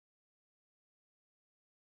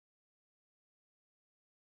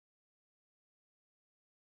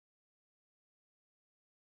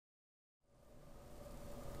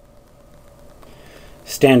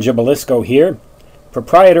Stan Gibilisco here,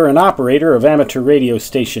 proprietor and operator of amateur radio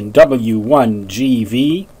station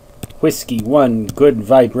W1GV, Whiskey 1 Good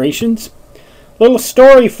Vibrations. Little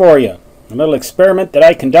story for you, a little experiment that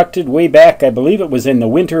I conducted way back, I believe it was in the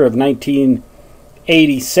winter of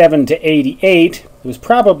 1987 to 88. It was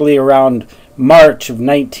probably around March of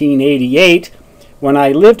 1988 when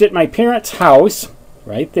I lived at my parents' house,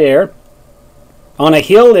 right there, on a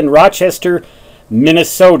hill in Rochester,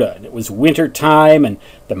 Minnesota. It was winter time and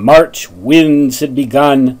the March winds had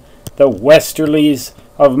begun, the westerlies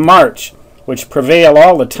of March, which prevail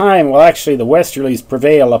all the time. Well, actually the westerlies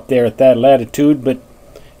prevail up there at that latitude, but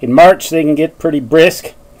in March they can get pretty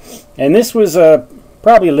brisk. And this was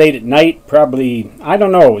probably late at night, probably, I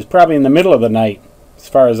don't know, it was probably in the middle of the night as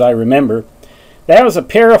far as I remember. That was a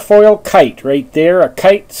parafoil kite right there, a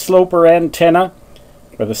kite sloper antenna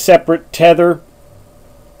with a separate tether,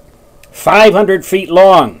 500 feet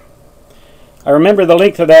long. I remember the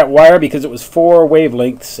length of that wire because it was 4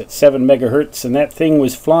 wavelengths at 7 megahertz, and that thing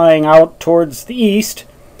was flying out towards the east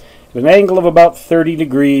at an angle of about 30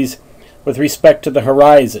 degrees with respect to the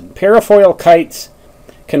horizon. Parafoil kites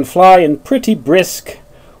can fly in pretty brisk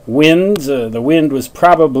winds. The wind was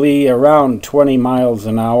probably around 20 miles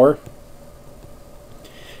an hour,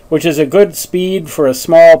 which is a good speed for a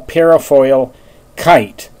small parafoil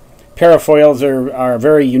kite. Parafoils are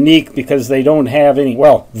very unique because they don't have any,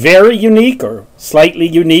 well, very unique or slightly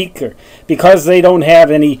unique, or because they don't have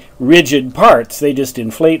any rigid parts. They just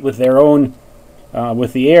inflate with their own,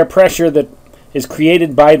 with the air pressure that is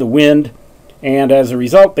created by the wind, and as a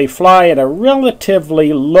result they fly at a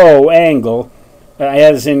relatively low angle,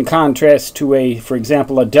 as in contrast to a, for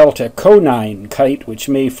example, a Delta Conine kite, which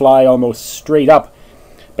may fly almost straight up.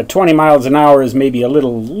 But 20 miles an hour is maybe a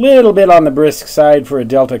little bit on the brisk side for a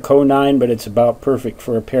Delta Conine, but it's about perfect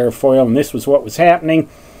for a parafoil, and this was what was happening.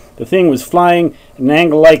 The thing was flying at an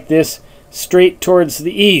angle like this, straight towards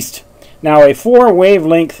the east. Now a 4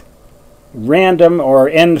 wavelength random or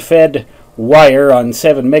end-fed wire on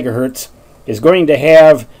 7 megahertz is going to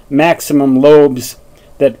have maximum lobes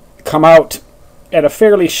that come out at a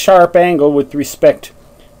fairly sharp angle with respect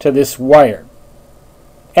to this wire.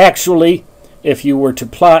 Actually, if you were to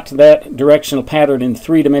plot that directional pattern in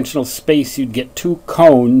 3-dimensional space, you'd get 2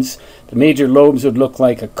 cones. The major lobes would look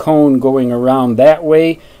like a cone going around that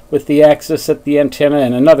way with the axis at the antenna,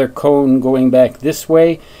 and another cone going back this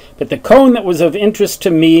way. But the cone that was of interest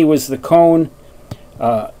to me was the cone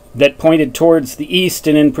that pointed towards the east,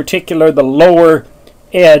 and in particular the lower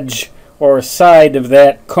edge or side of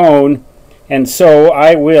that cone. And so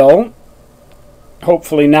I will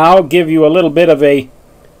hopefully now give you a little bit of a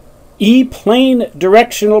E-plane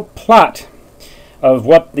directional plot of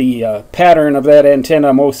what the pattern of that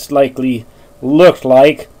antenna most likely looked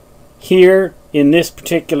like. Here in this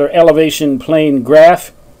particular elevation plane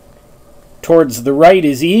graph, towards the right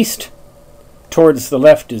is east, towards the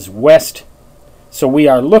left is west. So we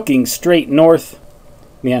are looking straight north.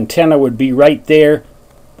 The antenna would be right there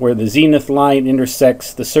where the zenith line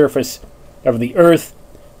intersects the surface of the earth.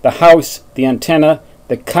 The house, the antenna,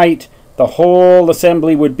 the kite, the whole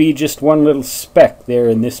assembly would be just one little speck there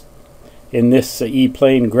in this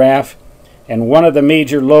E-plane graph, and one of the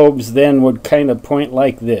major lobes then would kind of point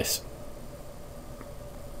like this.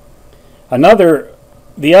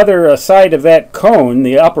 The other side of that cone,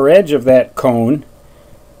 the upper edge of that cone,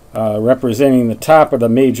 representing the top of the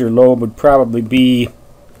major lobe, would probably be,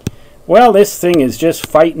 well, this thing is just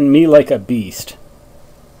fighting me like a beast.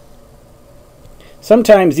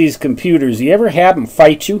 Sometimes these computers, you ever have them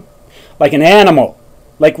fight you? Like an animal,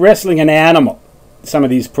 like wrestling an animal, some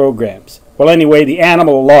of these programs. Well, anyway, the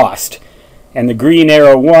animal lost, and the green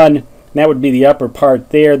arrow won, and that would be the upper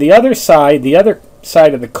part there. The other side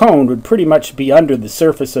of the cone would pretty much be under the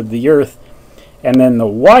surface of the earth, and then the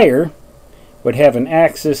wire would have an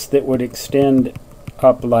axis that would extend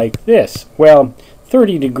up like this. Well,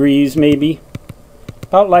 30 degrees maybe,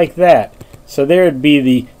 about like that. So there would be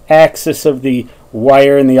the axis of the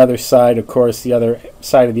wire, and the other side, of course, the other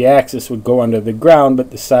side of the axis would go under the ground,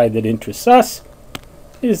 but the side that interests us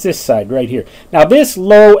is this side right here. Now this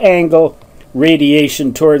low angle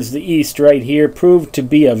radiation towards the east right here proved to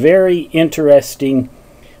be a very interesting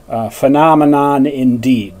phenomenon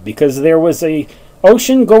indeed, because there was a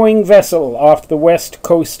ocean-going vessel off the west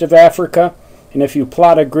coast of Africa, and if you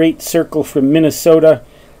plot a great circle from Minnesota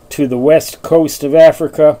to the west coast of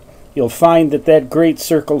Africa, you'll find that that great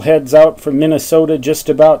circle heads out from Minnesota just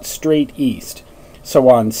about straight east. So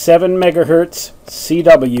on 7 megahertz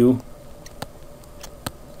CW,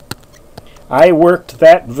 I worked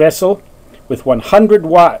that vessel with 100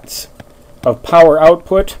 watts of power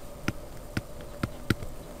output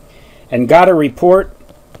and got a report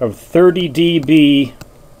of 30 dB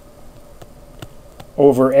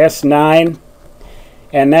over S9,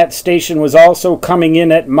 and that station was also coming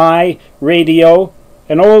in at my radio,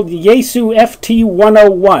 an old Yaesu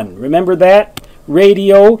FT101. Remember that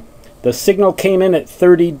radio? The signal came in at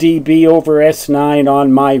 30 dB over S9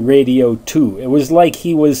 on my radio too. It was like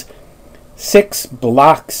he was 6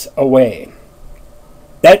 blocks away.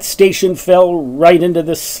 That station fell right into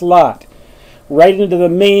the slot, right into the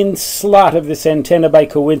main slot of this antenna by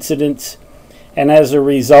coincidence, and as a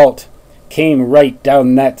result came right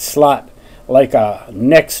down that slot like a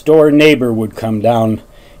next door neighbor would come down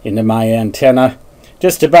into my antenna.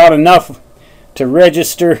 Just about enough to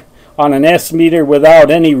register on an S meter without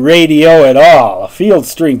any radio at all, a field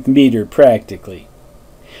strength meter practically.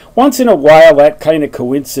 Once in a while that kind of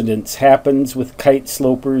coincidence happens with kite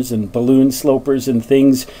slopers and balloon slopers and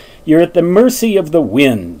things. You're at the mercy of the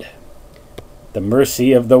wind, the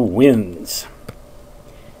mercy of the winds.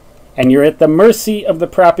 And you're at the mercy of the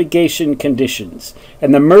propagation conditions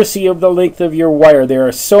and the mercy of the length of your wire. There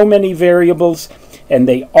are so many variables, and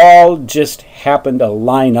they all just happen to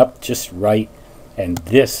line up just right, and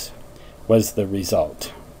this was the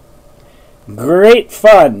result. Great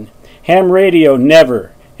fun! Ham radio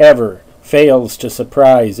never, ever fails to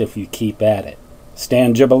surprise if you keep at it.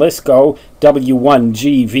 Stan Gibilisco,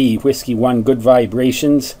 W1GV, Whiskey 1 Good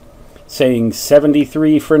Vibrations, saying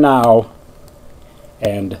 73 for now,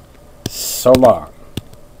 and so long.